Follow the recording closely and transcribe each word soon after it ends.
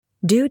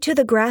Due to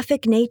the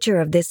graphic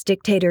nature of this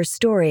dictator's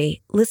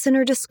story,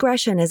 listener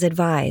discretion is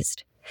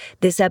advised.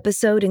 This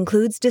episode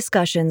includes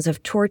discussions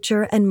of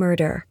torture and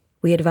murder.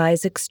 We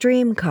advise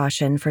extreme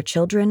caution for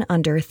children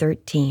under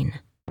 13.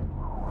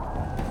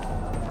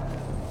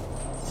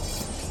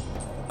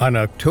 On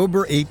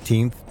October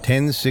 18,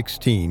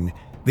 1016,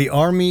 the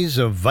armies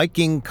of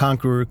Viking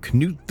conqueror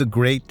Cnut the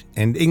Great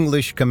and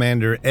English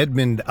commander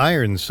Edmund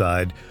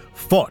Ironside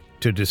fought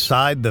to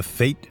decide the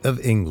fate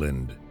of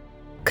England.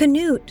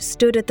 Cnut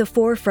stood at the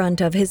forefront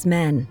of his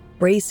men,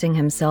 bracing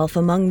himself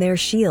among their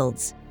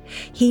shields.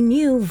 He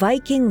knew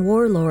Viking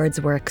warlords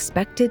were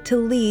expected to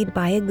lead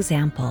by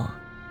example.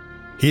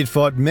 He had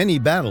fought many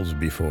battles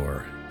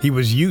before. He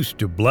was used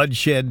to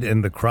bloodshed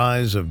and the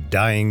cries of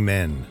dying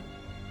men.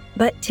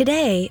 But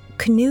today,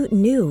 Cnut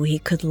knew he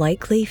could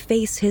likely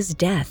face his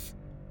death.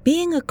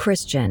 Being a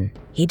Christian,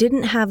 he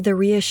didn't have the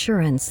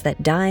reassurance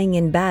that dying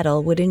in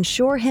battle would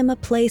ensure him a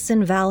place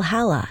in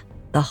Valhalla,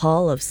 the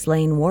hall of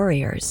slain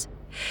warriors.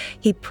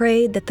 He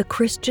prayed that the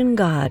Christian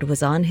God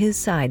was on his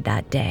side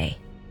that day.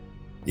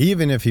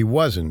 Even if he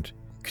wasn't,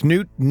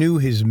 Cnut knew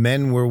his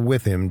men were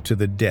with him to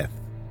the death.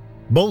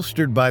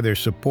 Bolstered by their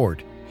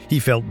support, he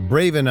felt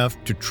brave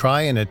enough to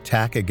try an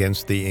attack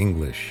against the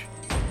English.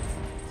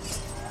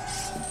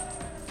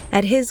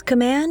 At his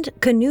command,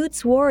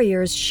 Cnut's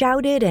warriors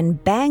shouted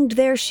and banged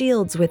their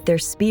shields with their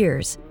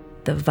spears.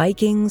 The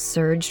Vikings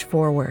surged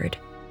forward.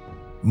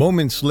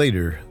 Moments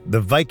later, the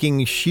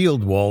Viking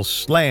shield wall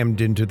slammed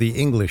into the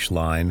English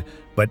line,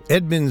 but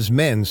Edmund's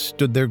men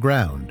stood their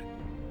ground.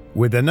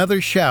 With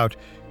another shout,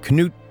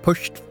 Cnut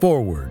pushed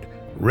forward,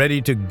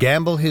 ready to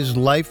gamble his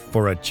life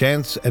for a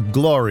chance at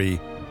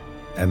glory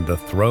and the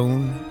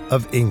throne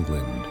of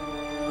England.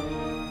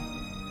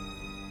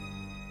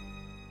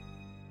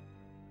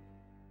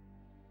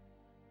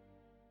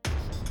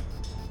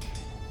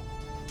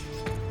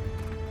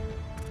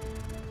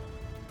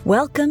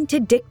 Welcome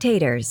to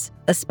Dictators,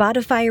 a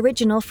Spotify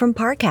original from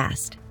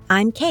Parcast.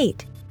 I'm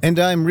Kate. And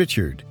I'm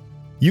Richard.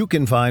 You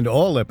can find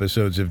all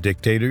episodes of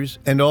Dictators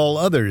and all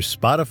other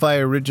Spotify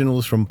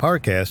originals from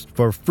Parcast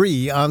for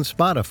free on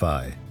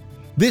Spotify.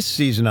 This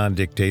season on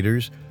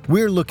Dictators,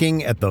 we're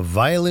looking at the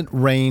violent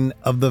reign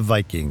of the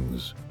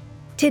Vikings.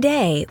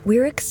 Today,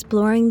 we're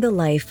exploring the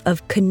life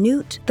of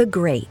Cnut the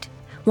Great,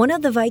 one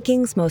of the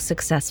Vikings' most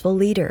successful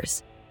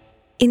leaders.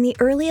 In the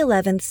early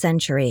 11th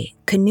century,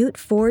 Cnut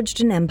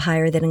forged an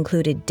empire that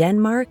included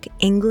Denmark,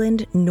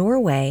 England,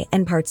 Norway,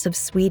 and parts of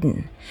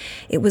Sweden.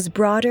 It was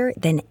broader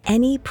than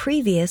any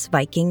previous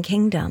Viking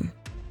kingdom.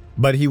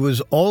 But he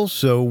was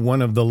also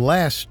one of the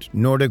last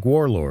Nordic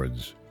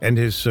warlords, and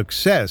his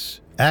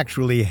success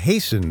actually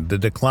hastened the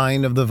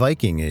decline of the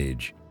Viking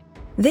Age.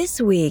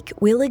 This week,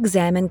 we'll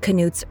examine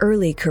Cnut's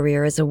early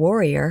career as a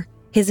warrior,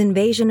 his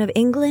invasion of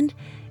England,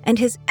 and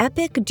his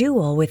epic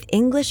duel with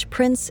English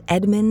Prince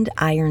Edmund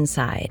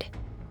Ironside.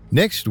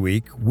 Next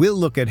week, we'll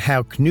look at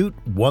how Cnut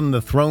won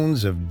the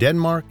thrones of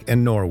Denmark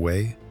and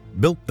Norway,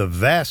 built the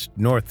vast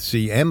North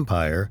Sea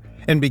Empire,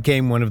 and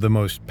became one of the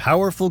most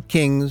powerful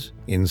kings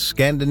in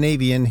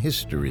Scandinavian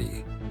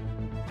history.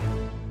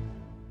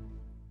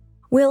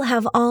 We'll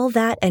have all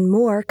that and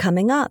more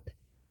coming up.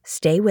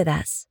 Stay with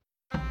us.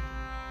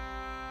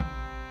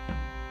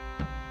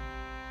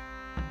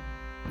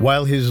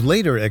 While his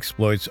later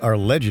exploits are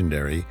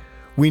legendary,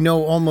 we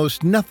know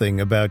almost nothing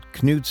about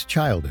Cnut's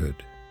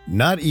childhood.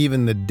 Not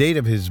even the date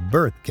of his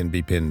birth can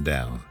be pinned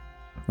down.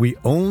 We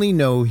only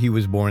know he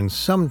was born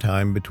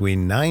sometime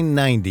between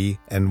 990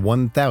 and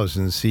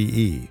 1000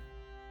 CE.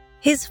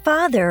 His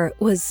father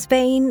was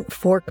Svein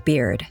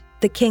Forkbeard,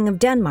 the king of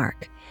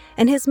Denmark,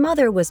 and his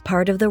mother was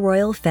part of the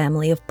royal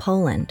family of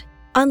Poland.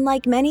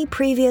 Unlike many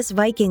previous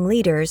Viking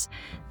leaders,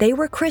 they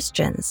were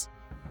Christians,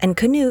 and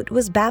Cnut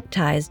was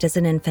baptized as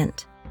an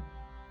infant.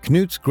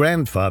 Cnut's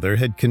grandfather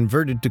had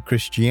converted to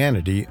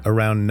Christianity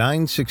around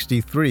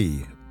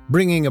 963,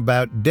 bringing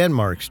about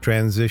Denmark's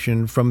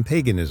transition from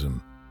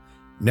paganism.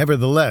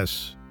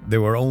 Nevertheless,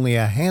 there were only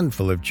a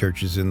handful of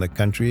churches in the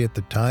country at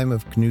the time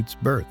of Cnut's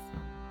birth.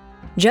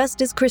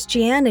 Just as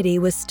Christianity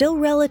was still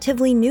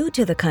relatively new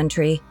to the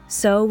country,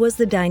 so was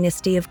the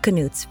dynasty of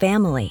Cnut's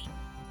family.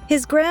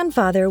 His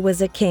grandfather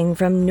was a king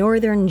from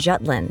northern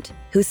Jutland,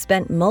 who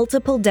spent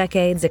multiple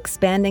decades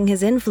expanding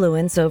his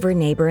influence over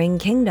neighboring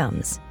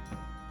kingdoms.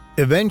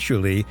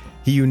 Eventually,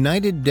 he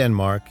united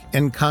Denmark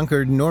and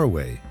conquered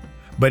Norway,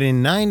 but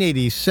in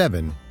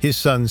 987, his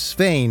son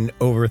Svein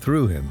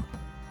overthrew him.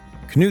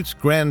 Cnut's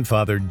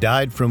grandfather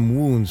died from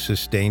wounds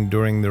sustained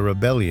during the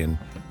rebellion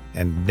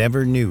and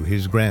never knew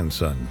his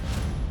grandson.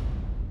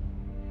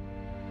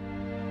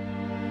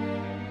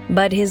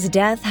 But his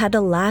death had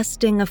a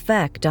lasting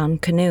effect on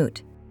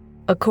Cnut.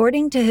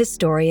 According to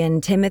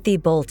historian Timothy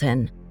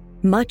Bolton,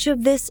 much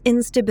of this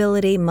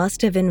instability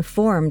must have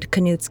informed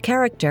Cnut's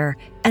character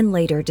and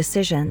later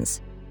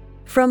decisions.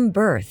 From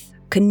birth,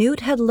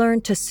 Cnut had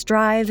learned to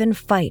strive and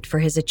fight for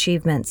his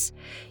achievements,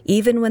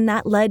 even when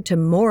that led to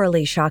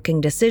morally shocking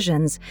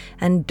decisions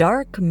and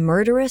dark,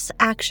 murderous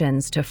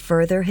actions to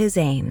further his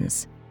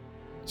aims.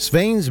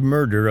 Svein's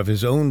murder of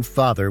his own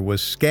father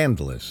was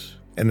scandalous,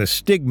 and the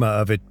stigma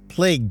of it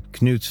plagued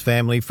Cnut's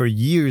family for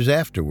years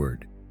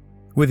afterward.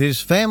 With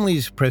his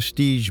family's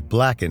prestige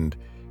blackened,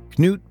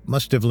 Cnut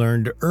must have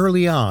learned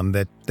early on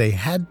that they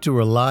had to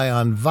rely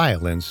on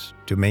violence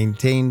to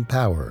maintain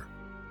power.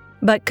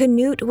 But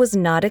Cnut was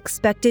not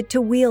expected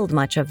to wield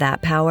much of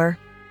that power.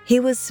 He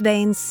was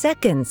Svein's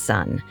second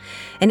son,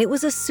 and it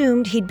was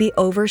assumed he'd be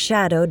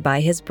overshadowed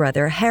by his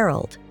brother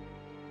Harald.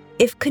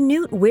 If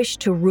Cnut wished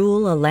to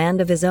rule a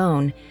land of his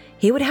own,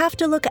 he would have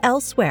to look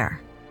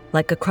elsewhere,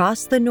 like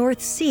across the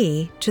North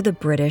Sea to the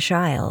British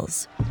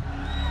Isles.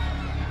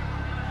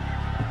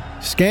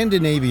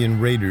 Scandinavian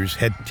raiders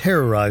had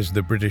terrorized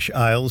the British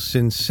Isles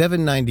since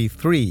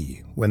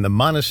 793, when the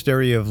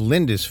monastery of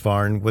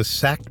Lindisfarne was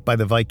sacked by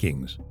the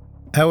Vikings.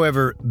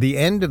 However, the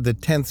end of the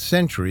 10th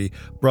century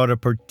brought a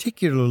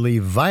particularly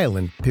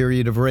violent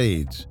period of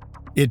raids.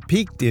 It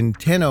peaked in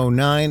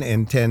 1009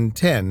 and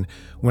 1010,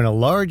 when a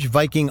large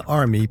Viking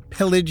army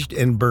pillaged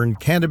and burned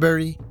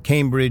Canterbury,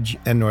 Cambridge,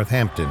 and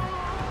Northampton.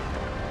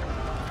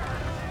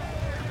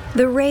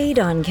 The raid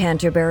on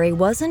Canterbury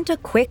wasn't a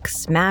quick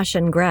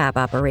smash-and-grab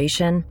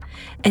operation.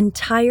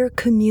 Entire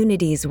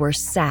communities were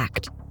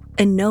sacked,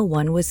 and no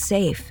one was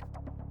safe.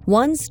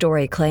 One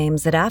story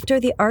claims that after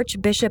the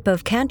Archbishop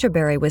of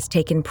Canterbury was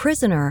taken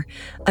prisoner,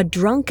 a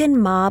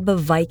drunken mob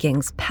of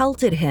Vikings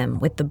pelted him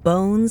with the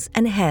bones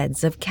and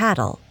heads of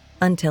cattle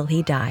until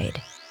he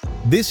died.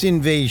 This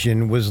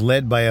invasion was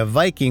led by a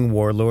Viking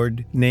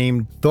warlord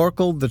named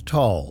Thorkel the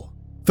Tall.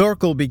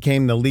 Thorkel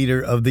became the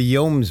leader of the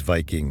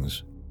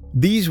Jomsvikings.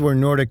 These were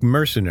Nordic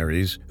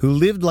mercenaries who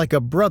lived like a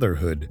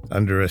brotherhood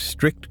under a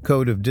strict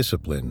code of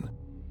discipline.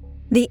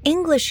 The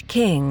English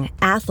king,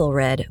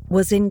 Athelred,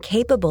 was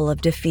incapable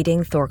of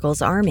defeating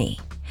Thorkel's army.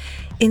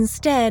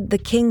 Instead, the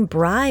king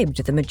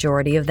bribed the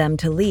majority of them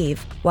to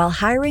leave, while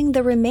hiring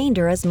the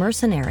remainder as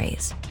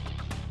mercenaries.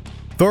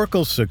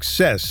 Thorkel's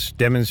success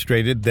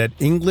demonstrated that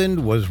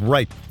England was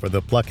ripe for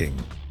the plucking.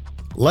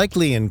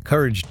 Likely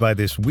encouraged by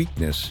this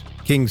weakness,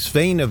 King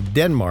Svein of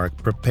Denmark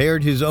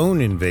prepared his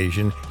own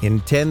invasion in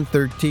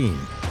 1013.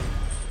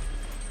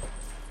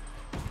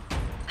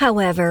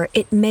 However,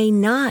 it may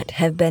not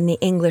have been the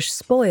English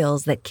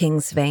spoils that King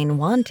Svein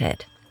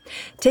wanted.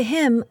 To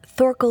him,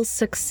 Thorkel's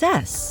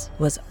success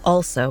was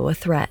also a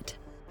threat.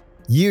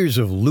 Years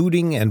of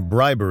looting and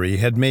bribery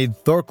had made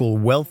Thorkel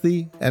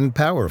wealthy and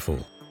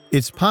powerful.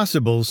 It's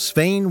possible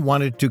Svein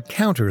wanted to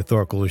counter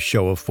Thorkel's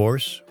show of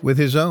force with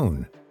his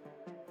own.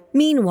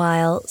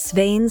 Meanwhile,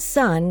 Svein's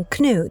son,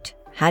 Cnut,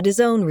 had his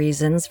own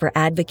reasons for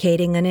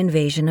advocating an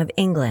invasion of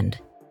England.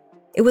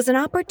 It was an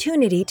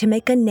opportunity to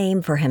make a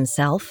name for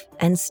himself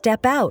and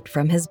step out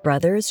from his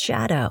brother's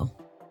shadow.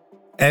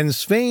 And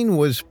Svein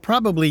was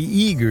probably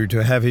eager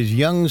to have his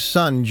young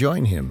son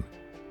join him.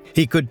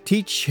 He could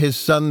teach his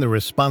son the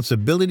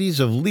responsibilities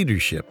of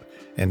leadership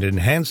and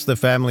enhance the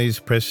family's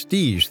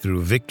prestige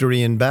through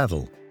victory in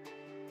battle.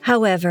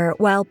 However,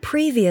 while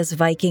previous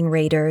Viking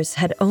raiders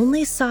had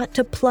only sought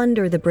to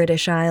plunder the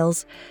British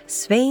Isles,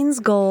 Svein's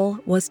goal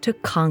was to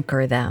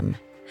conquer them.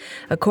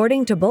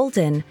 According to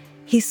Bolton,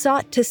 he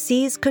sought to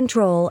seize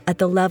control at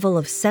the level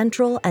of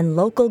central and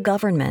local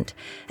government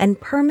and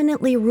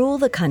permanently rule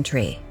the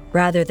country,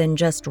 rather than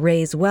just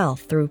raise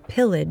wealth through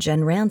pillage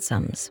and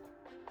ransoms.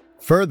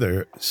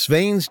 Further,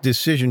 Svein's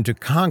decision to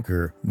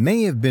conquer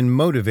may have been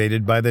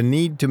motivated by the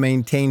need to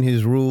maintain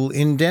his rule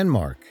in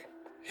Denmark.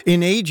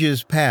 In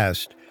ages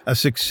past, a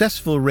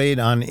successful raid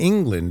on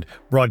England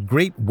brought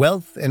great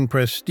wealth and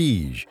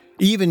prestige,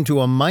 even to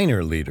a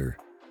minor leader.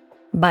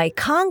 By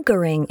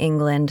conquering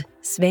England,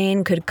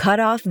 Svein could cut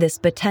off this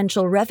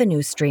potential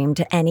revenue stream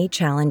to any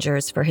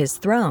challengers for his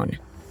throne.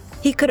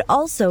 He could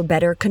also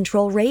better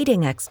control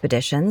raiding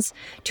expeditions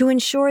to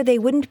ensure they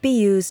wouldn't be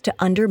used to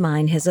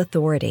undermine his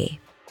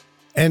authority.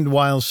 And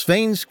while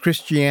Svein's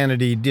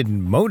Christianity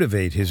didn't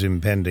motivate his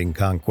impending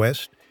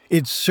conquest,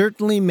 it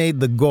certainly made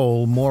the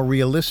goal more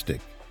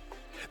realistic.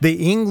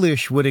 The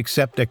English would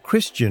accept a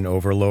Christian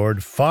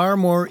overlord far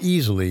more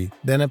easily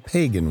than a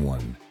pagan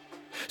one.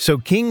 So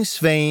King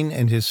Svein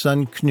and his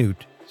son Cnut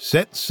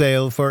set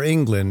sail for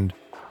England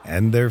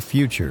and their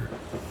future.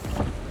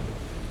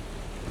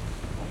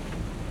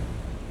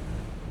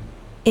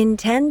 In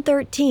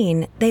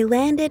 1013, they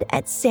landed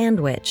at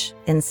Sandwich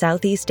in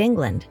southeast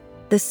England,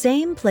 the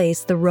same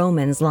place the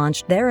Romans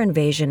launched their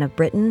invasion of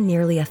Britain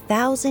nearly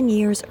 1,000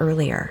 years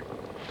earlier.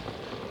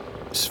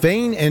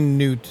 Svein and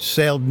Cnut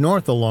sailed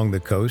north along the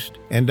coast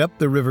and up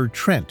the River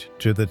Trent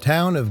to the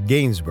town of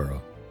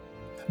Gainsborough.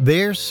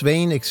 There,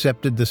 Svein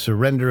accepted the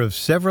surrender of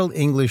several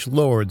English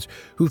lords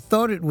who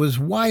thought it was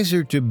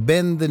wiser to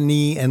bend the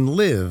knee and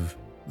live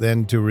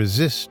than to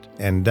resist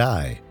and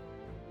die.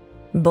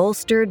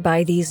 Bolstered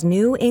by these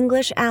new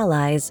English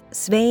allies,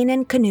 Svein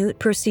and Cnut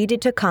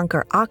proceeded to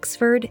conquer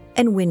Oxford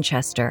and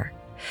Winchester.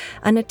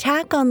 An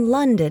attack on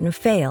London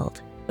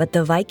failed, but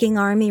the Viking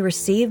army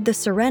received the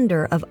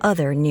surrender of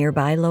other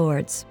nearby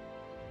lords.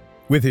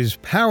 With his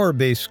power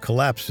base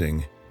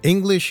collapsing,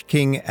 English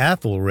King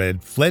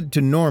Athelred fled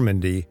to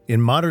Normandy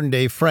in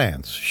modern-day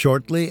France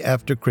shortly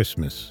after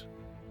Christmas.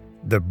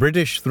 The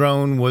British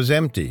throne was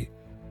empty,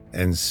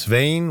 and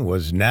Svein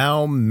was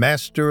now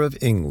master of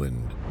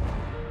England.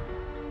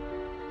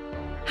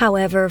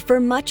 However, for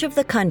much of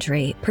the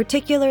country,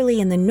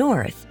 particularly in the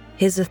north,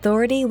 his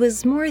authority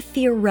was more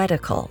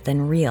theoretical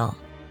than real.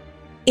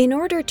 In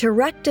order to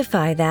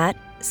rectify that,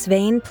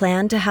 Svein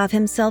planned to have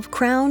himself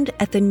crowned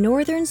at the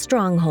northern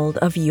stronghold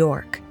of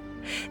York.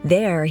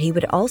 There, he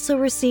would also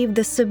receive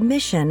the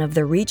submission of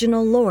the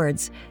regional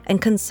lords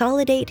and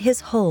consolidate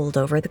his hold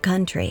over the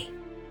country.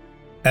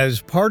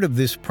 As part of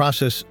this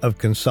process of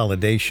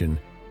consolidation,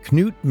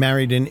 Cnut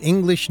married an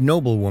English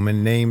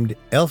noblewoman named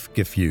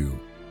Elfgifu.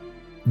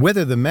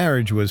 Whether the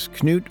marriage was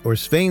Cnut or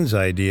Svein's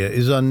idea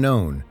is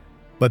unknown,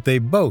 but they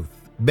both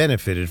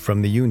benefited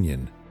from the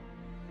union.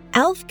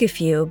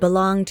 Elfgifu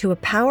belonged to a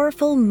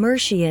powerful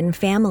Mercian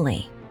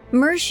family.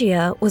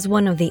 Mercia was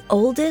one of the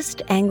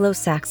oldest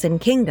Anglo-Saxon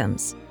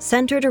kingdoms,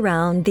 centered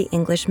around the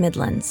English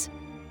Midlands.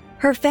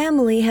 Her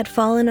family had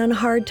fallen on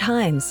hard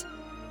times.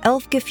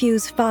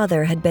 Elfgifu's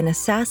father had been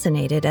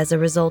assassinated as a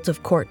result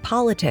of court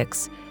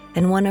politics,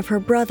 and one of her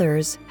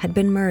brothers had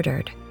been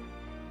murdered.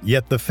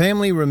 Yet the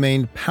family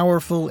remained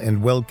powerful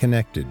and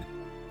well-connected.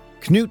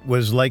 Cnut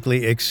was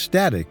likely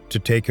ecstatic to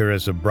take her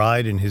as a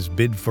bride in his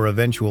bid for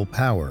eventual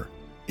power.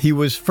 He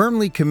was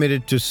firmly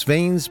committed to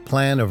Svein's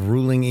plan of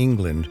ruling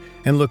England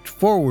and looked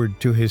forward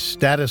to his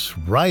status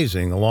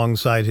rising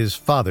alongside his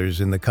father's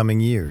in the coming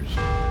years.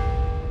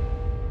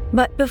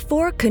 But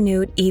before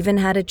Cnut even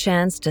had a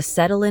chance to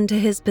settle into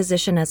his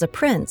position as a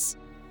prince,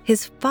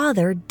 his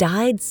father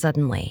died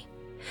suddenly.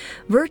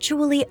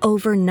 Virtually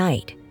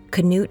overnight,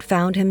 Cnut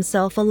found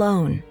himself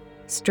alone,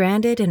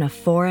 stranded in a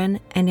foreign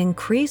and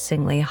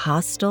increasingly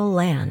hostile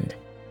land.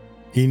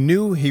 He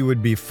knew he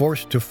would be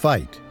forced to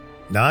fight,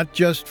 not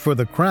just for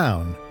the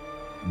crown,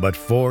 but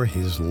for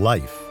his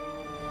life.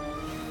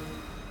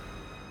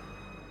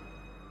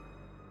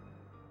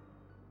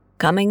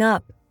 Coming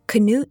up,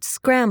 Cnut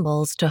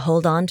scrambles to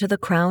hold on to the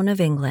crown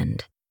of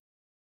England.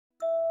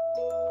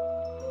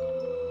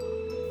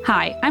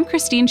 Hi, I'm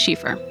Christine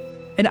Schieffer.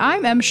 And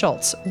I'm Em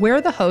Schultz.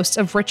 We're the hosts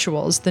of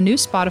Rituals, the new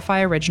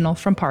Spotify original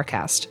from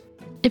Parcast.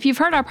 If you've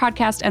heard our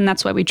podcast and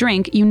That's What We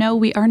Drink, you know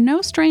we are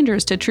no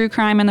strangers to true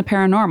crime and the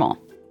paranormal.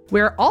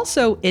 We're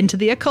also into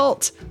the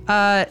occult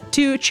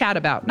to chat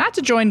about, not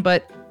to join,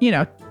 but,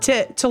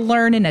 to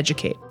learn and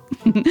educate.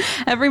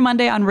 Every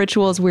Monday on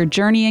Rituals, we're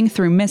journeying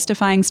through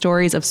mystifying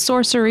stories of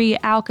sorcery,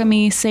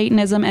 alchemy,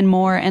 Satanism, and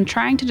more, and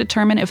trying to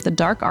determine if the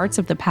dark arts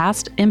of the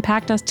past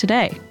impact us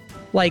today.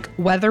 Like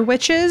weather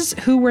witches,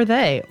 who were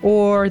they?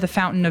 Or the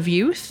Fountain of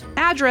Youth?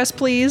 Address,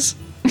 please.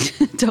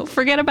 Don't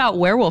forget about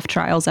werewolf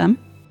trials, Em.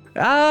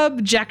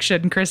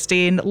 Objection,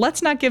 Christine.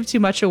 Let's not give too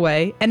much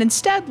away. And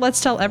instead,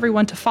 let's tell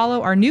everyone to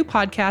follow our new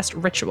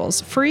podcast,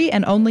 Rituals, free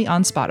and only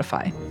on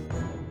Spotify.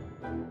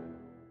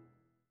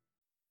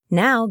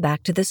 Now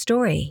back to the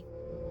story.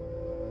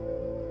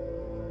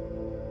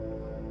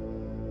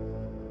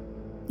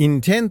 In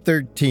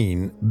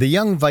 1013, the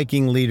young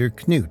Viking leader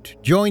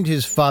Cnut joined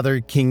his father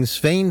King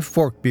Svein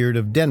Forkbeard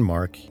of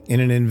Denmark in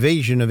an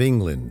invasion of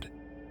England.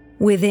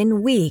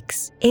 Within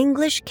weeks,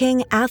 English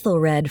King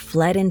Athelred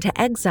fled into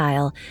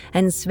exile,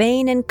 and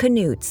Svein and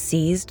Cnut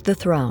seized the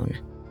throne.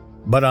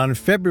 But on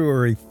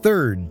February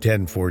 3rd,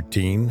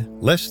 1014,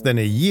 less than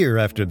a year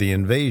after the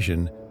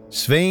invasion,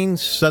 Svein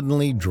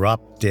suddenly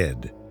dropped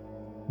dead.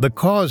 The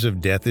cause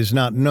of death is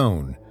not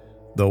known,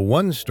 though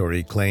one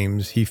story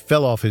claims he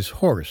fell off his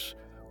horse,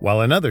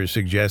 while another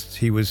suggests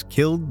he was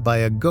killed by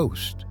a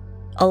ghost.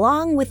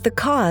 Along with the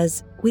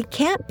cause, we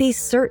can't be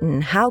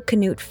certain how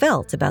Cnut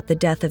felt about the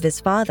death of his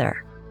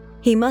father.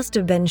 He must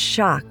have been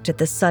shocked at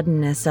the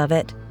suddenness of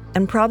it,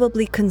 and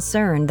probably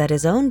concerned that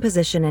his own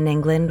position in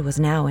England was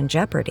now in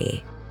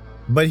jeopardy.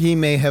 But he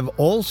may have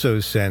also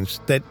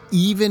sensed that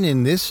even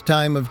in this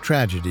time of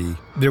tragedy,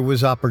 there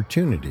was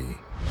opportunity.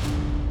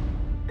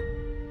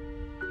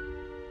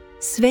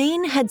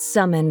 Svein had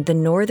summoned the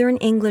northern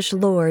English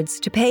lords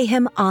to pay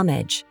him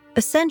homage,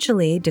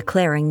 essentially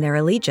declaring their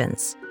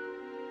allegiance.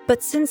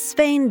 But since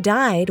Svein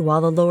died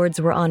while the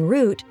lords were en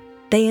route,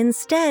 they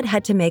instead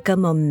had to make a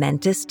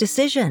momentous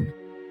decision.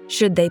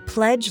 Should they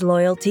pledge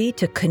loyalty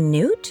to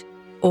Cnut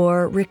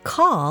or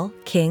recall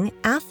King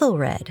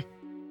Athelred?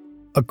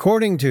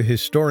 According to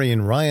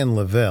historian Ryan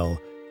Lavelle,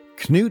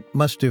 Cnut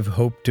must have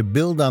hoped to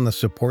build on the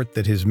support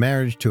that his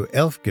marriage to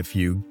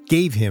Elfgifu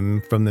gave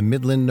him from the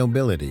Midland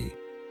nobility.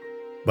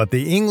 But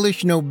the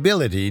English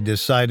nobility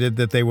decided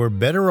that they were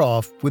better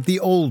off with the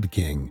old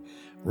king,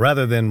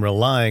 rather than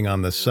relying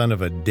on the son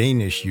of a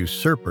Danish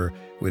usurper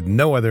with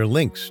no other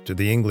links to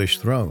the English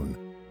throne.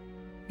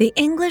 The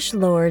English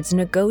lords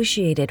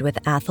negotiated with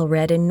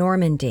Athelred in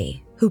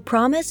Normandy, who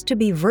promised to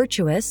be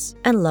virtuous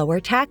and lower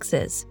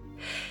taxes.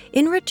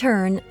 In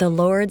return, the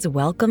lords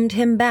welcomed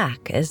him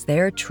back as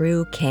their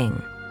true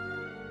king.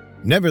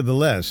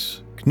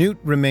 Nevertheless, Cnut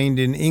remained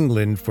in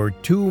England for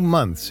 2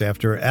 months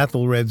after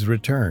Athelred's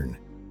return.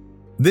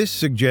 This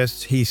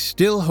suggests he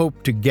still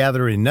hoped to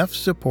gather enough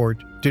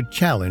support to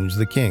challenge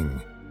the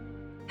king.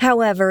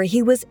 However,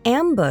 he was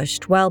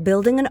ambushed while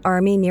building an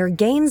army near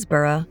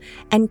Gainsborough,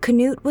 and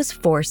Cnut was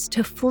forced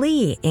to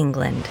flee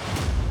England.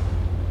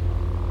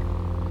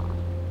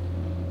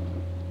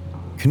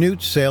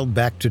 Cnut sailed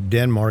back to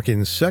Denmark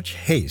in such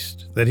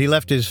haste that he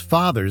left his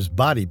father's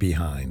body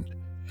behind.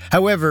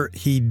 However,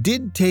 he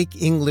did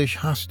take English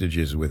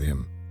hostages with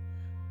him.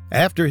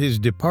 After his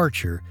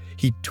departure,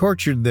 he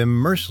tortured them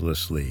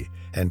mercilessly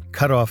and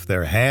cut off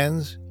their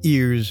hands,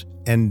 ears,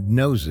 and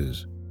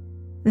noses.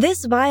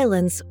 This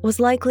violence was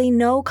likely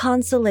no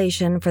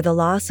consolation for the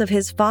loss of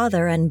his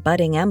father and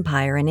budding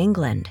empire in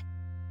England.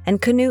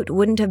 And Cnut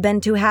wouldn't have been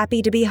too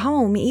happy to be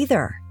home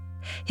either.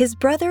 His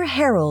brother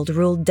Harold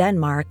ruled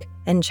Denmark,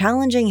 and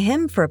challenging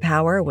him for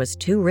power was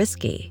too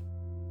risky.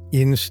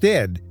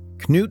 Instead,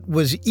 Cnut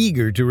was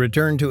eager to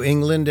return to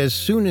England as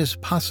soon as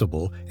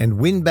possible and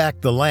win back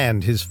the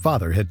land his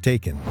father had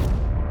taken.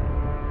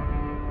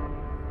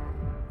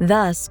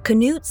 Thus,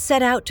 Cnut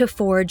set out to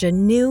forge a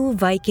new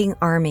Viking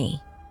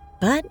army.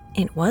 But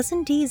it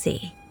wasn't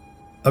easy.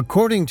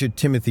 According to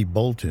Timothy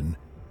Bolton,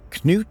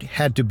 Cnut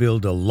had to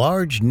build a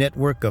large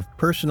network of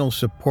personal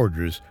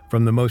supporters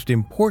from the most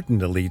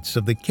important elites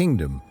of the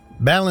kingdom,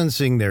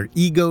 balancing their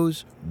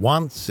egos,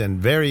 wants, and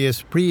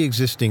various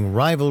pre-existing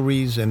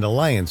rivalries and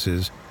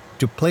alliances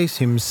to place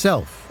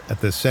himself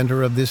at the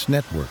center of this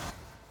network.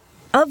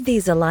 Of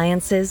these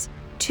alliances,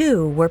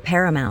 two were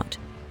paramount.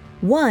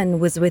 One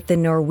was with the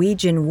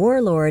Norwegian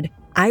warlord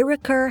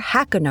Eiríkur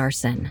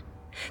Hakansson.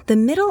 The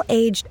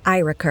middle-aged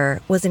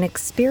Eiríkur was an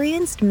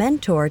experienced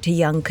mentor to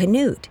young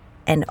Cnut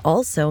and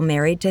also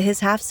married to his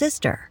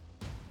half-sister.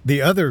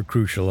 The other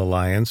crucial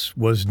alliance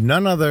was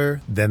none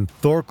other than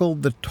Thorkel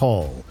the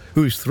Tall,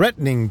 whose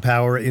threatening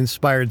power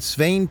inspired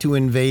Svein to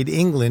invade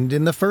England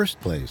in the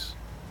first place.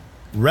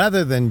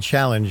 Rather than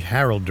challenge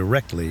Harold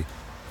directly,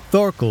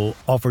 Thorkel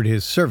offered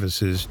his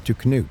services to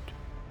Cnut.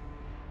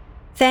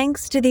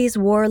 Thanks to these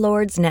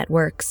warlords'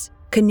 networks,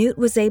 Cnut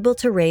was able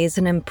to raise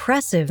an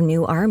impressive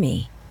new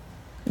army.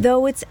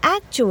 Though its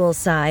actual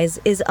size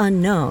is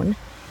unknown,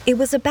 it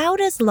was about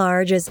as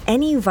large as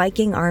any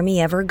Viking army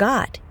ever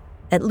got,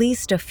 at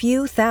least a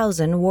few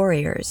thousand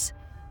warriors.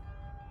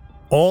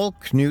 All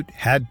Cnut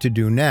had to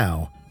do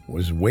now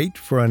was wait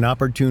for an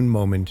opportune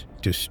moment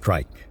to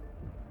strike.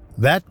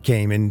 That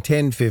came in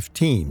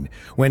 1015,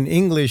 when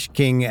English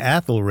King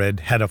Athelred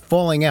had a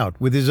falling out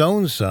with his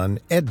own son,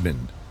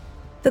 Edmund.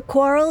 The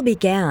quarrel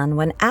began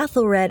when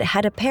Athelred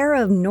had a pair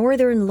of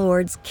northern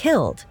lords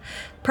killed,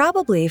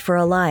 probably for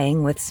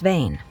allying with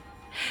Svein.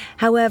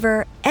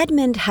 However,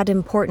 Edmund had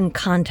important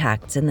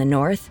contacts in the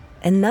north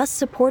and thus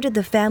supported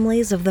the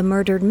families of the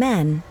murdered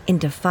men in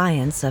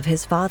defiance of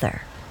his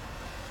father.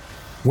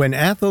 When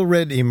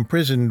Athelred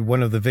imprisoned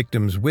one of the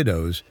victim's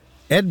widows,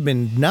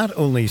 Edmund not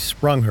only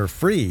sprung her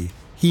free,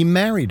 he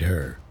married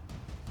her.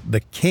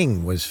 The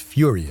king was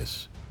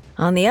furious.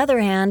 On the other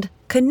hand,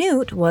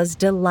 Cnut was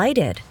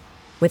delighted.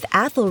 With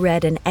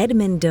Athelred and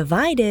Edmund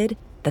divided,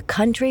 the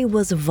country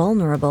was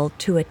vulnerable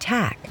to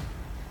attack.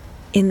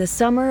 In the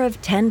summer of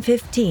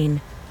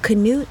 1015,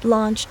 Cnut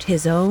launched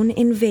his own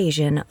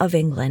invasion of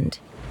England.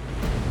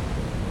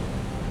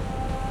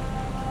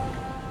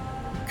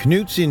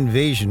 Cnut's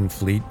invasion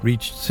fleet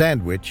reached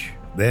Sandwich,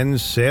 then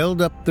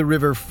sailed up the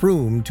River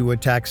Froom to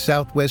attack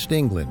southwest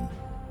England.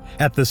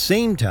 At the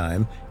same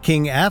time,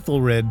 King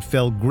Athelred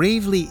fell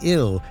gravely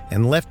ill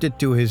and left it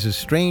to his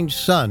estranged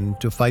son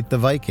to fight the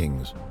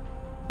Vikings.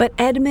 But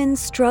Edmund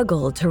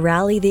struggled to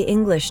rally the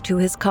English to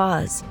his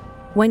cause.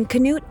 When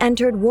Cnut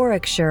entered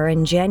Warwickshire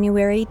in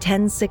January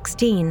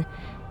 1016,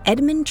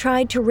 Edmund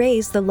tried to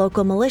raise the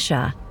local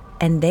militia,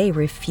 and they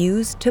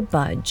refused to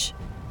budge.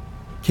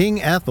 King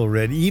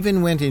Athelred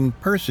even went in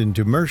person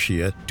to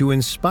Mercia to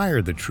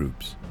inspire the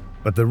troops,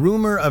 but the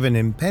rumor of an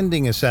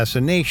impending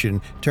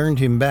assassination turned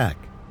him back.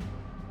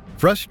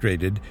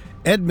 Frustrated,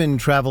 Edmund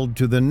traveled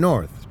to the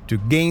north to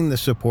gain the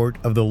support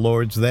of the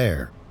lords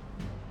there.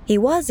 He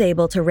was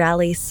able to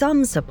rally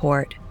some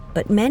support,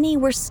 but many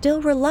were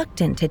still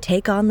reluctant to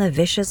take on the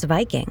vicious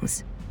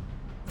Vikings.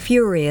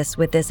 Furious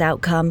with this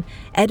outcome,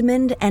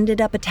 Edmund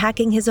ended up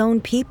attacking his own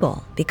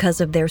people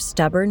because of their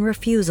stubborn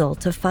refusal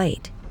to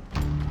fight.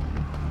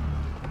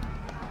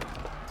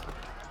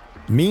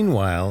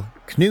 Meanwhile,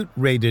 Cnut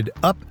raided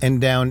up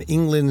and down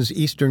England's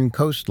eastern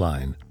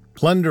coastline,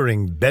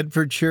 plundering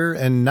Bedfordshire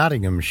and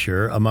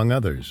Nottinghamshire, among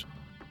others.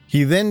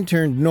 He then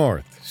turned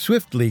north,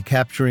 swiftly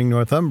capturing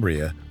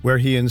Northumbria, where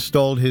he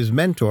installed his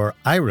mentor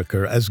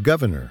Eiríkur as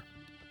governor.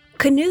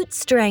 Cnut's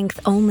strength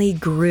only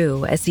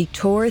grew as he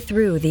tore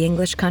through the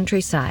English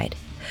countryside.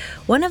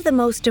 One of the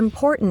most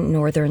important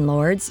northern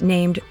lords,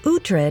 named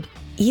Uhtred,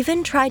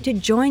 even tried to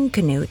join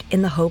Cnut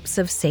in the hopes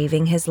of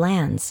saving his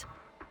lands.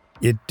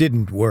 It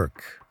didn't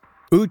work.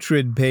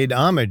 Uhtred paid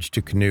homage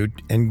to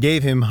Cnut and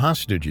gave him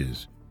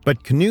hostages,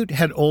 but Cnut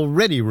had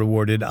already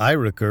rewarded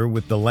Eiríkur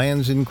with the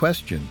lands in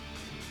question,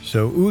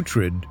 so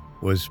Uhtred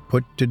was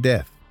put to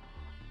death.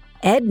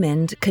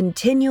 Edmund,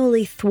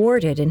 continually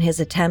thwarted in his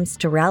attempts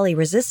to rally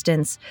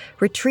resistance,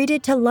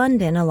 retreated to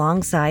London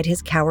alongside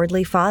his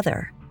cowardly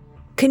father.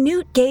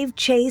 Cnut gave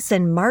chase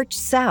and marched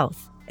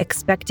south,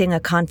 expecting a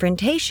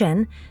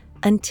confrontation,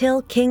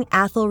 until King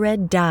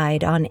Athelred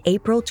died on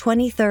April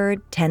 23,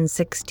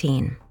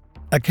 1016.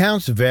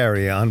 Accounts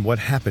vary on what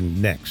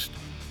happened next.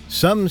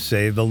 Some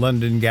say the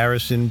London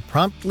garrison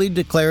promptly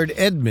declared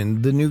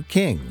Edmund the new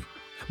king,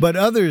 but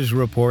others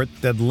report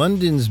that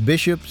London's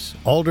bishops,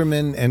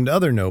 aldermen, and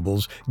other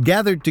nobles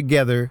gathered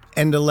together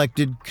and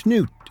elected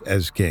Cnut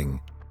as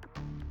king.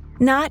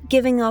 Not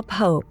giving up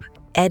hope,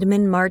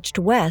 Edmund marched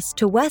west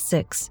to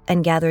Wessex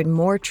and gathered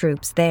more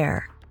troops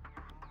there.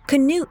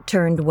 Cnut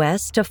turned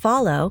west to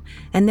follow,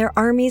 and their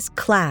armies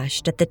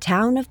clashed at the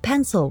town of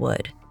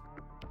Pencilwood.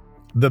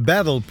 The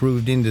battle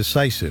proved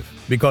indecisive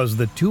because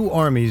the two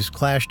armies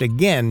clashed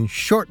again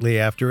shortly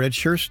after at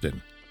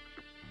Shurston.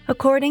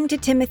 According to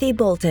Timothy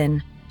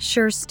Bolton,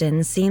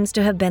 Shurston seems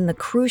to have been the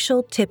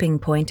crucial tipping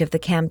point of the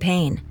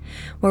campaign,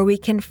 where we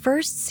can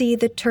first see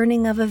the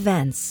turning of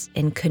events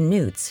in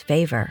Cnut's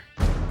favor.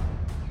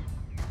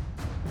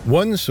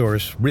 One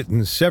source,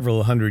 written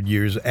several hundred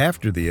years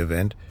after the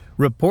event,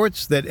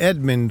 reports that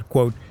Edmund,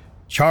 quote,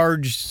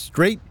 charged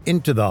straight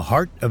into the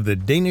heart of the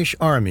Danish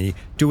army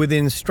to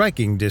within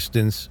striking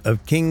distance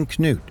of King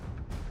Cnut.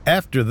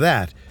 After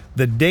that,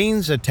 the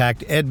Danes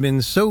attacked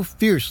Edmund so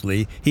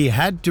fiercely he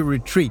had to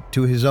retreat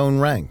to his own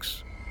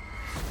ranks.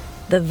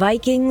 The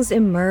Vikings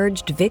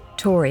emerged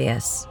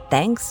victorious,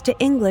 thanks to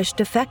English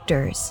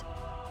defectors.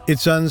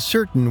 It's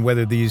uncertain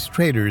whether these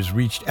traders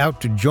reached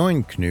out to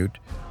join Cnut,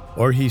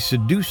 or he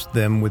seduced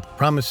them with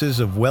promises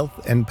of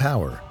wealth and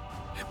power.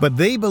 But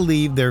they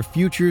believed their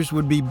futures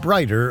would be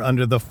brighter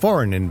under the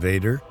foreign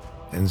invader,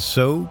 and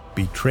so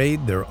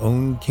betrayed their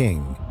own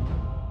king.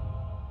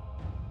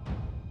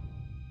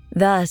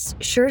 Thus,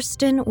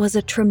 Shurston was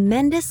a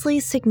tremendously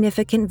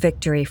significant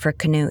victory for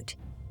Cnut.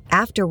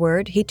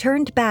 Afterward, he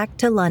turned back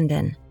to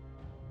London.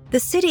 The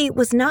city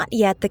was not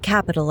yet the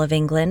capital of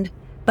England,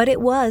 but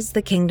it was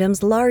the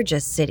kingdom's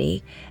largest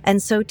city,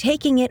 and so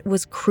taking it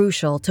was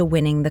crucial to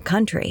winning the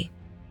country.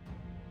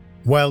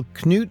 While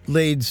Cnut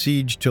laid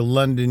siege to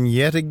London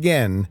yet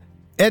again,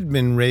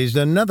 Edmund raised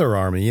another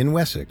army in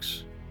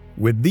Wessex.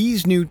 With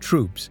these new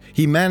troops,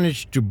 he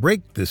managed to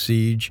break the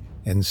siege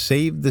and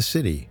save the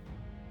city.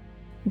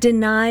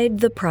 Denied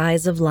the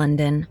prize of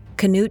London,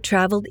 Cnut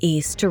traveled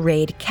east to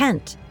raid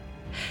Kent.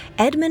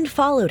 Edmund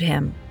followed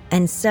him,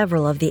 and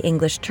several of the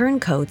English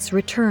turncoats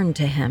returned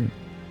to him.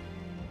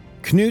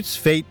 Cnut's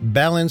fate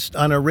balanced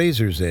on a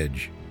razor's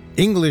edge.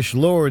 English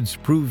lords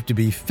proved to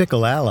be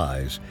fickle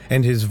allies,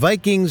 and his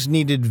Vikings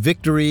needed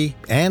victory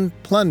and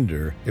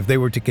plunder if they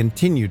were to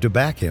continue to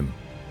back him.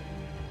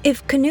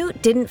 If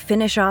Cnut didn't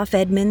finish off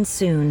Edmund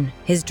soon,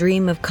 his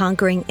dream of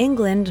conquering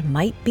England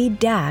might be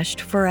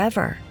dashed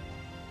forever.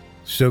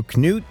 So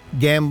Cnut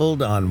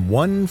gambled on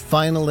one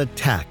final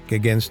attack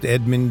against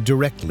Edmund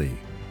directly.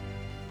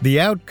 The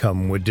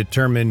outcome would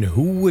determine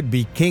who would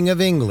be king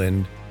of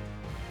England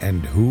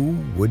and who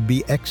would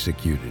be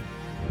executed.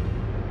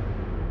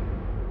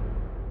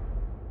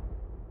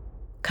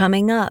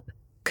 Coming up,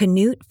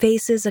 Cnut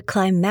faces a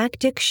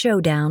climactic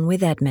showdown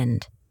with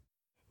Edmund.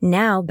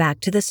 Now back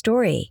to the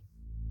story.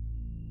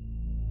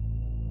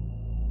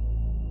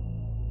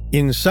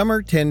 In summer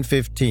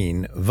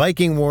 1015,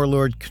 Viking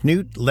warlord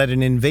Cnut led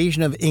an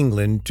invasion of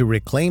England to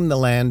reclaim the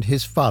land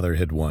his father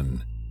had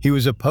won. He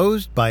was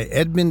opposed by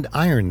Edmund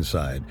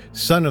Ironside,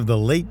 son of the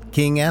late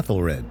King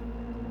Athelred.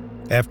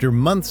 After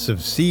months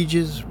of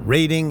sieges,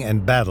 raiding,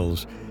 and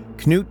battles,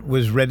 Cnut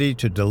was ready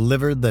to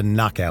deliver the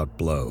knockout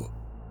blow.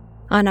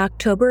 On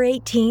October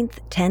 18,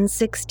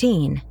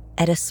 1016,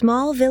 at a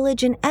small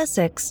village in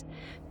Essex,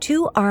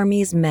 two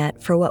armies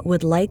met for what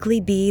would likely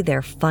be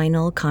their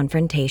final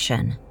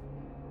confrontation.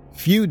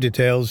 Few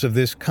details of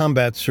this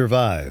combat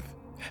survive.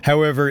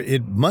 However,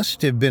 it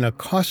must have been a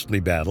costly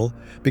battle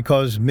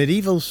because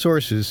medieval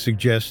sources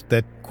suggest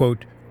that,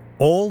 quote,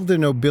 all the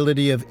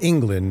nobility of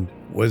England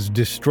was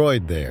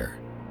destroyed there,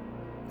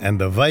 and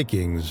the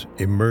Vikings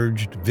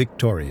emerged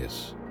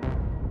victorious.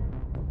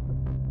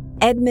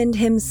 Edmund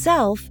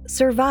himself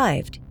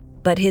survived,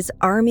 but his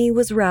army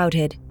was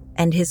routed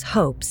and his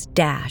hopes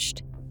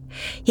dashed.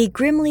 He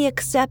grimly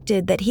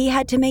accepted that he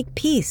had to make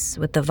peace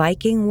with the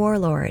Viking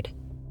warlord.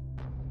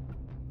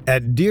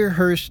 At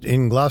Deerhurst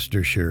in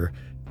Gloucestershire,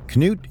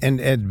 Cnut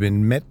and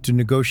Edmund met to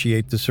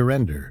negotiate the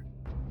surrender.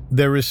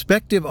 Their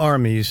respective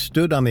armies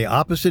stood on the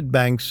opposite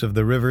banks of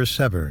the River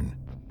Severn.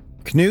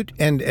 Cnut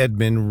and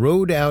Edmund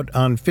rowed out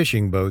on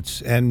fishing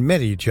boats and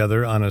met each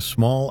other on a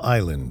small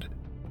island.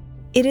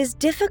 It is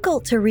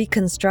difficult to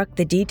reconstruct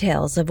the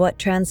details of what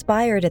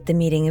transpired at the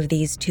meeting of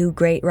these two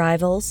great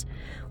rivals.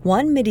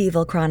 One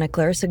medieval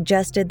chronicler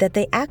suggested that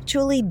they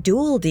actually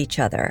dueled each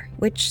other,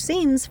 which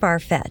seems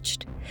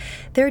far-fetched.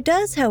 There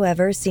does,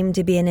 however, seem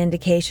to be an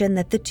indication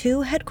that the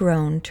two had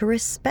grown to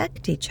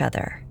respect each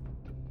other.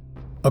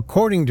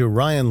 According to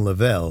Ryan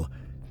Lavelle,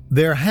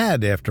 there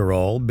had, after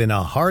all, been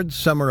a hard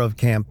summer of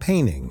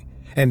campaigning,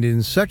 and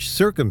in such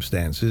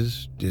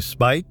circumstances,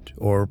 despite,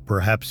 or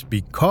perhaps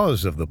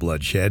because of the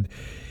bloodshed,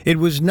 it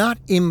was not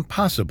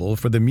impossible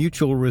for the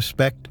mutual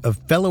respect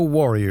of fellow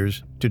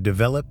warriors to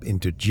develop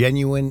into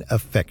genuine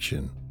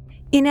affection.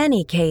 In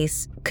any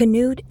case,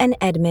 Cnut and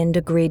Edmund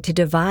agreed to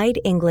divide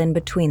England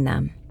between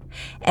them.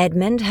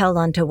 Edmund held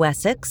on to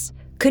Wessex,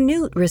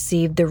 Cnut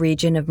received the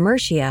region of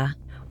Mercia,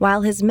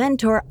 while his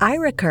mentor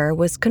Eiríkur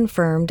was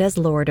confirmed as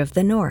Lord of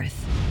the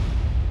North.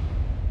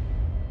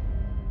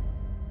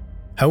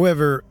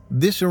 However,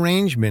 this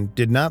arrangement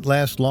did not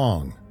last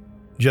long.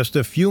 Just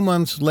a few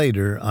months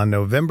later, on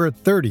November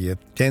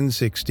 30th,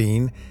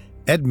 1016,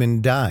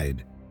 Edmund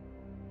died.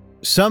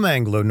 Some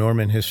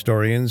Anglo-Norman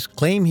historians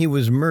claim he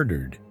was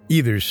murdered,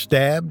 either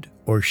stabbed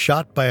or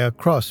shot by a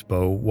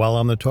crossbow while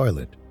on the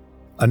toilet.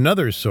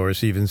 Another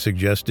source even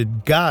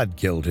suggested God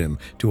killed him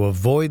to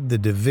avoid the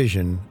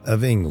division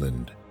of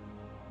England.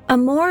 A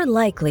more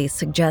likely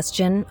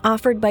suggestion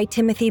offered by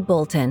Timothy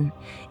Bolton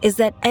is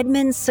that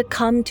Edmund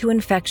succumbed to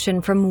infection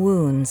from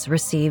wounds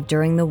received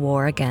during the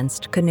war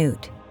against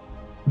Cnut.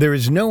 There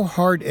is no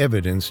hard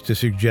evidence to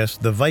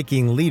suggest the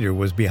Viking leader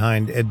was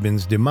behind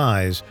Edmund's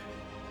demise,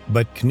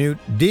 but Cnut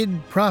did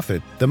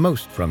profit the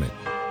most from it.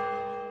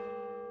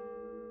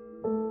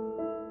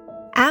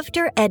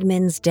 After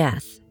Edmund's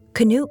death,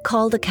 Cnut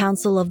called a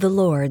council of the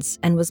lords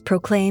and was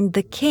proclaimed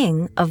the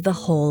king of the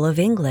whole of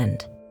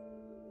England.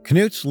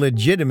 Cnut's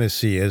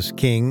legitimacy as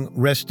king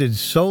rested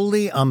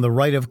solely on the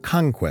right of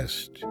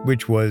conquest,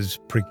 which was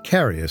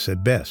precarious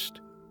at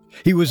best.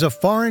 He was a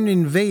foreign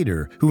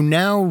invader who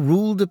now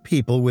ruled a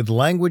people with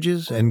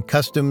languages and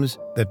customs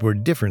that were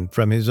different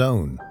from his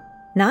own.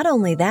 Not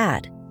only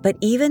that, but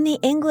even the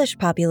English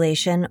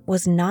population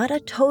was not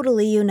a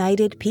totally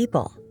united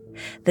people.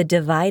 The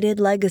divided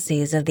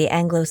legacies of the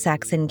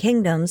Anglo-Saxon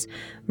kingdoms,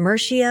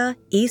 Mercia,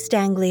 East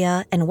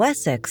Anglia, and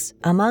Wessex,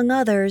 among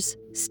others,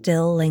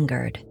 still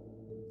lingered.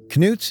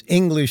 Cnut's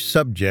English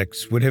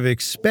subjects would have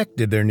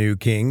expected their new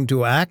king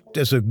to act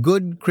as a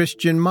good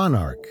Christian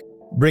monarch,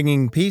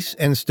 bringing peace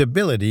and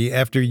stability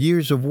after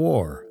years of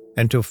war,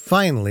 and to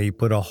finally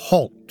put a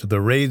halt to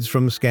the raids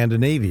from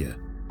Scandinavia.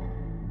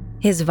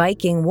 His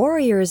Viking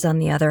warriors, on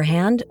the other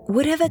hand,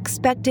 would have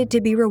expected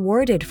to be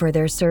rewarded for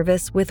their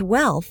service with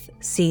wealth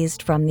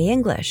seized from the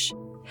English.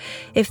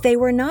 If they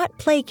were not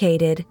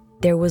placated,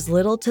 there was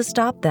little to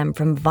stop them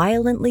from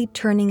violently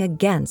turning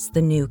against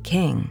the new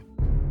king.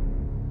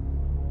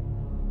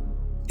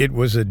 It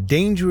was a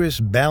dangerous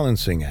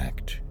balancing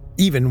act.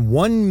 Even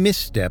one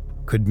misstep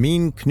could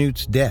mean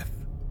Cnut's death.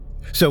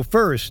 So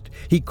first,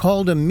 he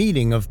called a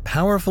meeting of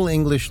powerful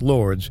English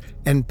lords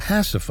and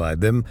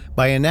pacified them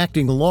by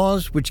enacting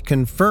laws which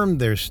confirmed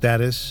their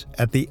status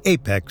at the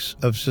apex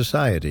of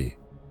society.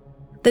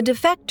 The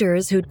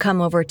defectors who'd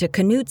come over to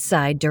Cnut's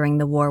side during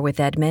the war with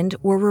Edmund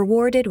were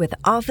rewarded with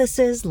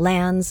offices,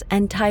 lands,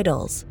 and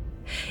titles.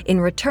 In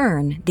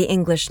return, the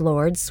English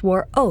lords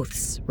swore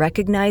oaths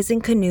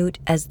recognizing Cnut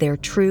as their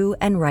true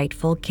and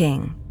rightful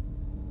king.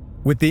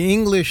 With the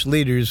English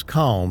leaders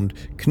calmed,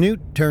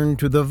 Cnut turned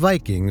to the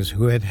Vikings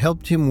who had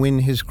helped him win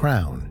his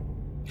crown.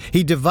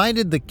 He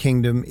divided the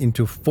kingdom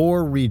into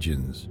 4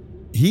 regions.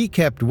 He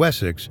kept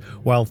Wessex,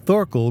 while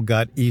Thorkel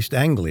got East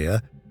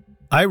Anglia,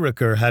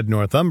 Eiríkur had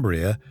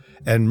Northumbria,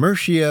 and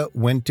Mercia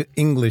went to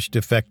English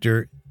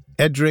defector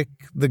Edric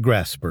the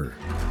Grasper.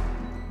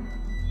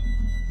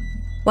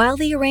 While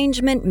the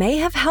arrangement may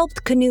have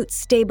helped Cnut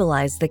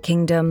stabilize the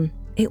kingdom,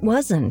 it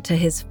wasn't to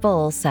his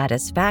full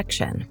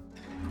satisfaction.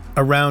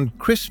 Around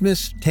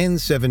Christmas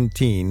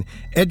 1017,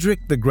 Edric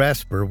the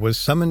Grasper was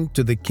summoned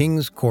to the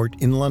king's court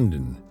in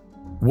London.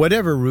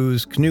 Whatever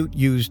ruse Cnut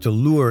used to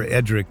lure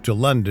Edric to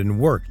London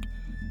worked,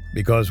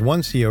 because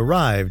once he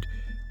arrived,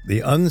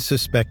 the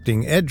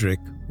unsuspecting Edric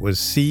was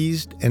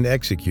seized and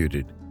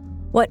executed.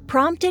 What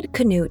prompted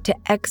Cnut to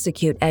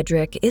execute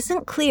Edric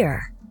isn't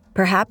clear.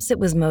 Perhaps it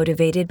was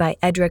motivated by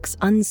Edric's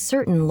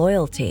uncertain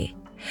loyalty.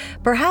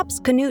 Perhaps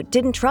Cnut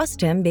didn't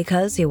trust him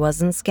because he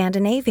wasn't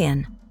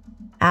Scandinavian.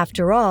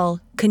 After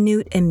all,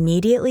 Cnut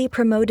immediately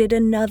promoted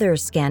another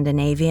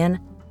Scandinavian,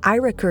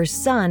 Eirikir's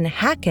son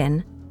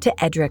Hakon, to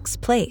Edric's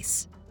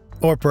place.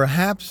 Or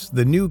perhaps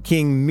the new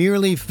king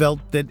merely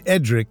felt that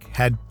Edric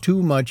had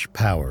too much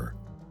power.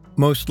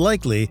 Most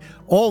likely,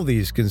 all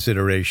these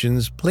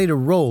considerations played a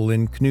role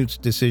in Cnut's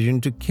decision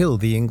to kill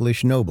the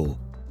English noble.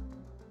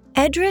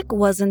 Edric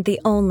wasn't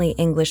the only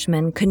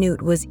Englishman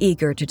Cnut was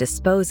eager to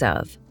dispose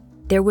of.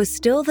 There was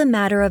still the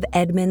matter of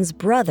Edmund's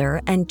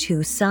brother and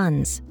 2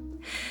 sons.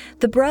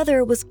 The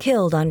brother was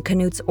killed on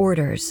Cnut's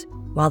orders,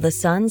 while the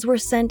sons were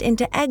sent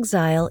into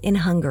exile in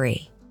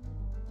Hungary.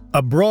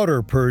 A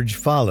broader purge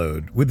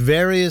followed, with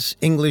various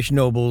English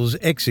nobles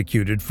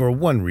executed for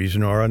one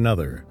reason or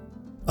another.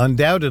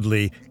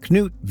 Undoubtedly,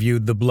 Cnut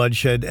viewed the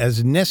bloodshed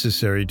as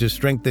necessary to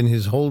strengthen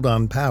his hold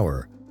on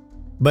power,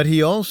 but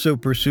he also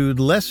pursued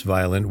less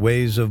violent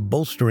ways of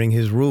bolstering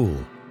his rule.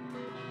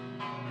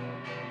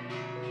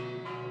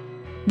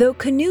 Though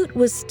Cnut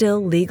was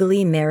still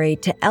legally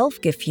married to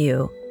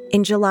Elfgifu,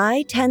 in July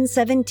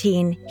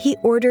 1017 he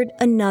ordered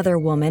another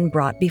woman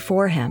brought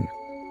before him.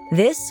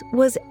 This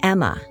was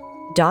Emma,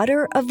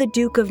 daughter of the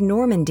Duke of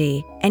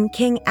Normandy and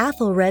King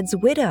Athelred's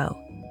widow.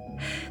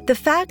 The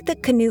fact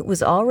that Cnut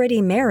was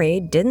already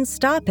married didn't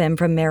stop him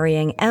from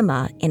marrying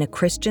Emma in a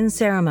Christian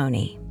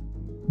ceremony.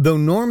 Though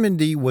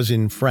Normandy was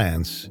in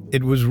France,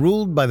 it was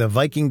ruled by the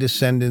Viking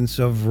descendants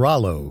of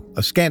Rollo,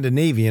 a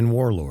Scandinavian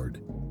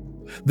warlord.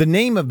 The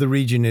name of the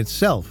region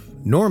itself,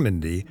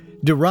 Normandy,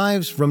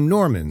 derives from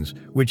Normans,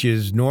 which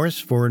is Norse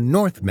for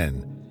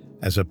Northmen,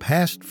 as a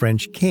past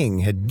French king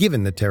had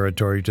given the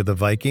territory to the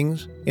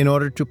Vikings in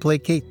order to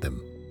placate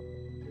them.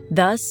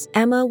 Thus,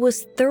 Emma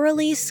was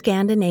thoroughly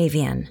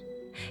Scandinavian.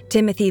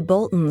 Timothy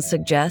Bolton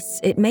suggests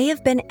it may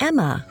have been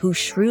Emma who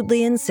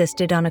shrewdly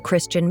insisted on a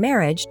Christian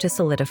marriage to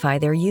solidify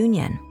their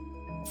union.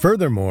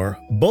 Furthermore,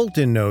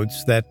 Bolton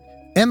notes that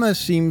Emma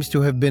seems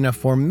to have been a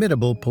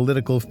formidable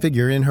political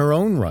figure in her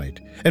own right,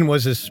 and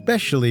was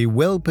especially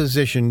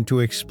well-positioned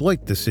to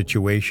exploit the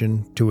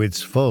situation to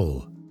its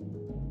full.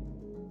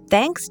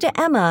 Thanks to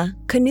Emma,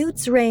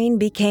 Cnut's reign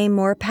became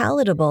more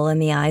palatable in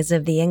the eyes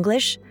of the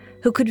English,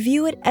 who could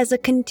view it as a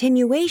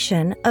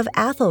continuation of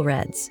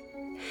Athelred's.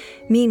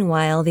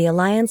 Meanwhile, the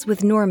alliance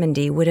with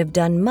Normandy would have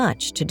done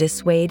much to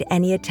dissuade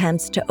any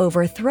attempts to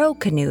overthrow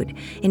Cnut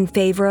in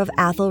favor of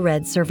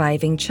Athelred's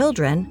surviving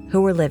children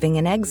who were living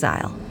in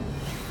exile.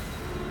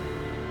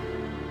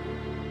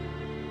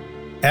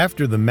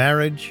 After the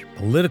marriage,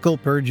 political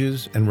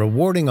purges, and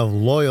rewarding of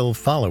loyal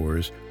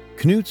followers,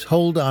 Cnut's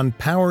hold on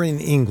power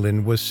in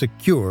England was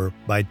secure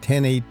by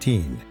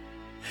 1018.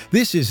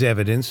 This is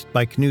evidenced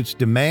by Cnut's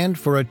demand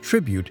for a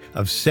tribute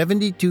of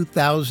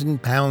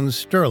 £72,000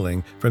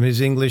 sterling from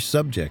his English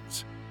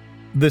subjects.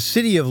 The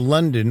city of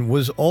London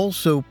was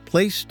also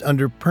placed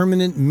under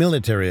permanent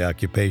military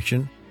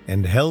occupation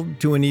and held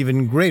to an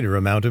even greater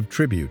amount of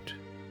tribute.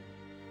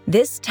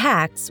 This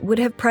tax would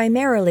have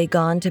primarily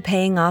gone to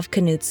paying off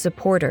Cnut's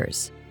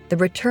supporters, the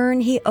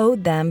return he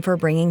owed them for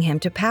bringing him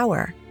to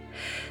power.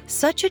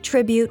 Such a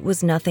tribute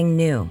was nothing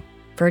new.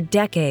 For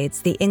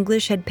decades, the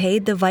English had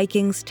paid the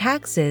Vikings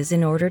taxes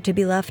in order to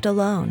be left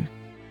alone.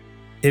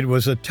 It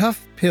was a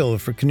tough pill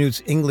for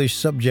Cnut's English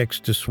subjects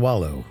to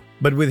swallow,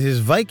 but with his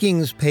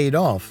Vikings paid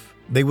off,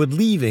 they would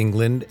leave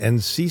England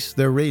and cease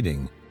their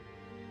raiding.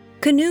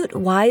 Cnut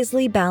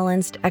wisely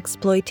balanced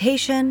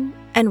exploitation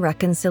and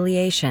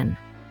reconciliation.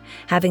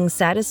 Having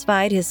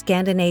satisfied his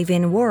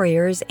Scandinavian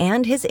warriors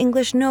and his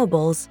English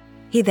nobles,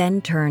 he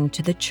then turned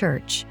to the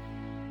church.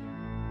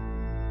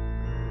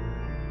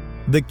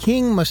 The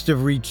king must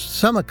have reached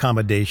some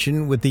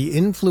accommodation with the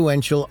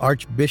influential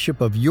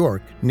Archbishop of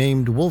York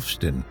named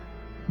Wulfstan,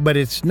 but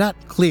it's not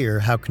clear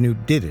how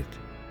Cnut did it.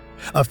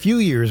 A few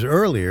years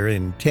earlier,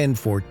 in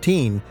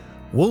 1014,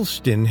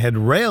 Wulfstan had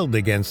railed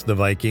against the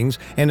Vikings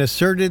and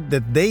asserted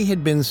that they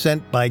had been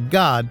sent by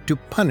God to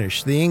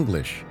punish the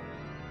English.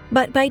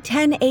 But by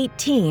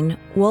 1018,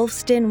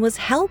 Wulfstan was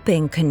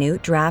helping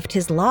Cnut draft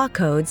his law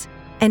codes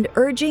and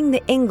urging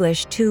the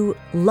English to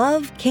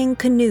love King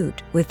Cnut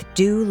with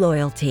due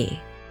loyalty.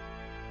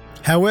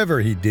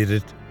 However he did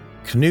it,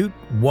 Cnut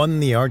won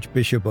the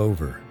archbishop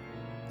over.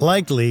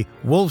 Likely,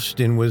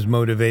 Wulfstan was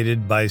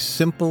motivated by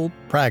simple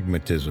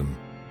pragmatism.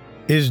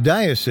 His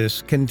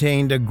diocese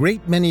contained a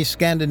great many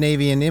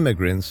Scandinavian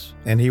immigrants,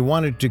 and he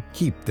wanted to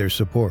keep their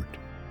support.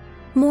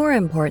 More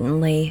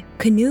importantly,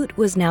 Cnut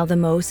was now the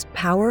most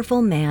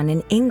powerful man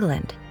in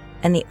England,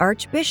 and the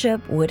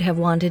archbishop would have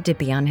wanted to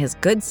be on his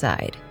good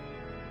side.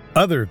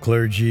 Other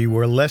clergy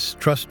were less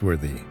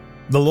trustworthy.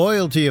 The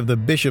loyalty of the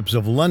bishops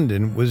of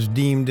London was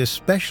deemed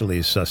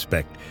especially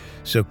suspect,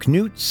 so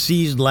Cnut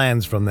seized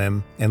lands from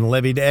them and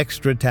levied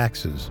extra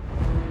taxes.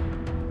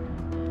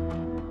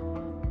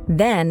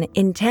 Then,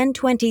 in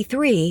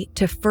 1023,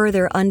 to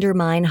further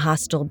undermine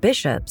hostile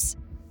bishops,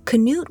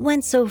 Cnut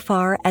went so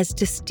far as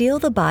to steal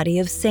the body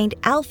of St.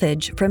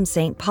 Alphege from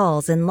St.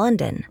 Paul's in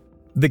London.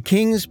 The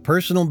king's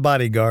personal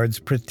bodyguards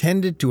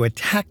pretended to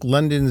attack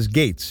London's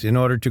gates in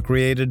order to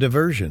create a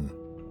diversion.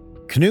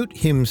 Cnut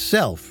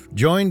himself,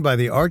 joined by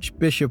the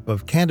Archbishop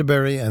of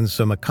Canterbury and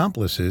some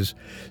accomplices,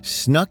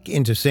 snuck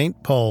into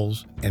St.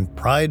 Paul's and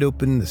pried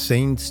open the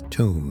saint's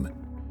tomb.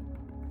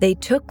 They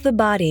took the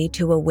body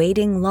to a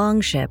waiting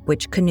longship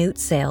which Cnut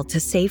sailed to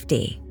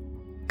safety.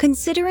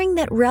 Considering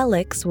that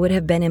relics would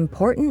have been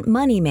important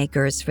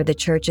moneymakers for the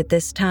church at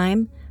this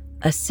time,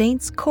 a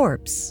saint's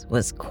corpse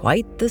was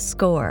quite the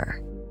score.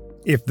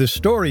 If the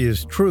story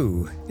is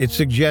true, it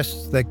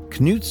suggests that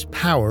Cnut's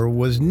power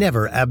was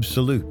never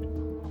absolute.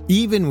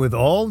 Even with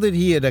all that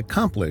he had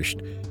accomplished,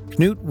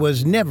 Cnut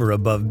was never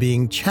above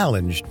being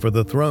challenged for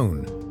the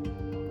throne.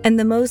 And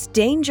the most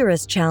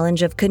dangerous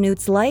challenge of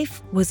Cnut's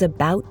life was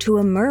about to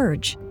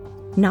emerge,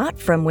 not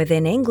from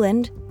within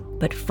England,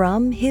 but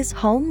from his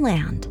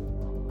homeland.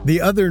 The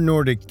other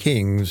Nordic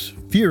kings,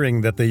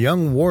 fearing that the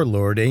young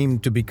warlord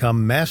aimed to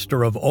become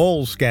master of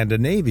all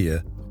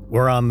Scandinavia,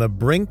 were on the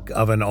brink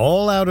of an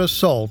all-out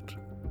assault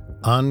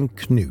on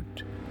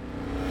Cnut.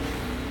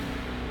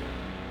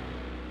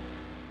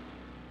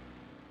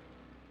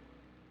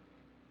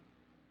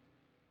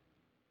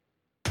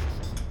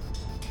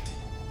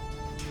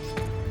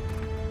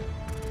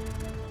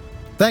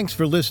 Thanks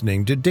for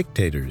listening to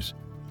Dictators.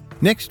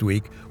 Next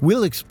week,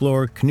 we'll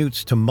explore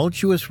Cnut's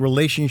tumultuous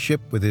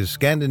relationship with his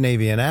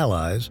Scandinavian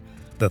allies,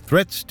 the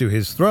threats to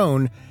his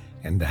throne,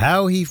 and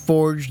how he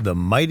forged the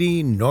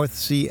mighty North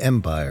Sea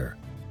Empire.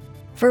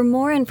 For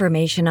more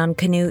information on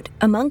Cnut,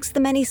 amongst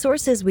the many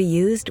sources we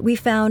used, we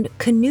found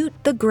Cnut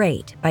the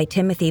Great by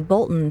Timothy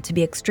Bolton to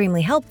be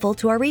extremely helpful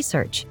to our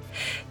research.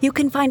 You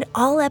can find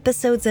all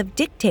episodes of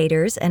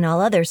Dictators and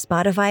all other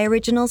Spotify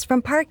originals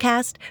from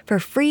Parcast for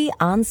free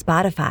on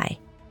Spotify.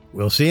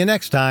 We'll see you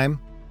next time.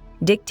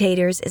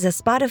 Dictators is a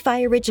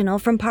Spotify original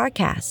from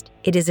Parcast.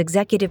 It is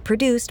executive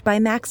produced by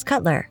Max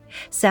Cutler,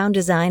 sound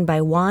design by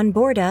Juan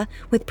Borda,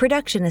 with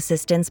production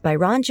assistance by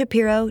Ron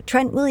Shapiro,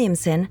 Trent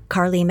Williamson,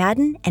 Carly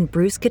Madden, and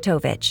Bruce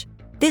Katovich.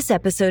 This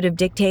episode of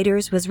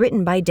Dictators was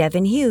written by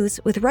Devin Hughes,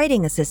 with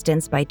writing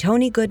assistance by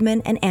Tony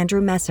Goodman and Andrew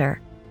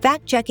Messer,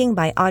 fact-checking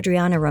by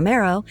Adriana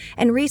Romero,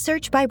 and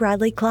research by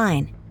Bradley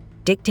Klein.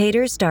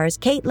 Dictators stars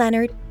Kate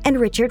Leonard and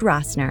Richard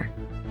Rossner.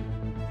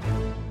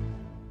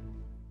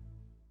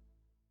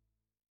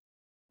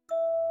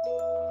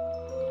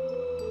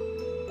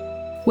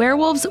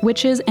 Werewolves,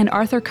 witches, and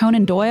Arthur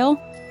Conan Doyle?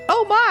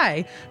 Oh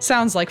my!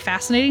 Sounds like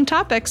fascinating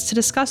topics to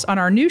discuss on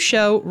our new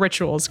show,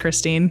 Rituals,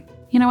 Christine.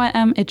 You know what,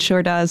 Em? It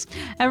sure does.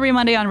 Every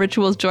Monday on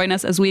Rituals, join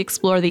us as we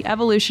explore the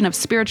evolution of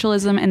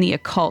spiritualism and the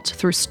occult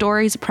through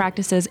stories,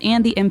 practices,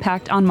 and the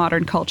impact on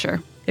modern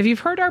culture. If you've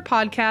heard our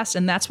podcast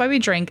and That's Why We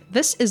Drink,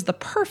 this is the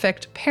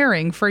perfect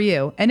pairing for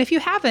you. And if you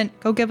haven't,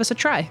 go give us a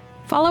try.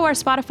 Follow our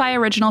Spotify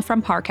original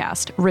from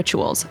Parcast,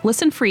 Rituals.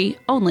 Listen free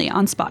only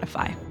on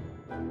Spotify.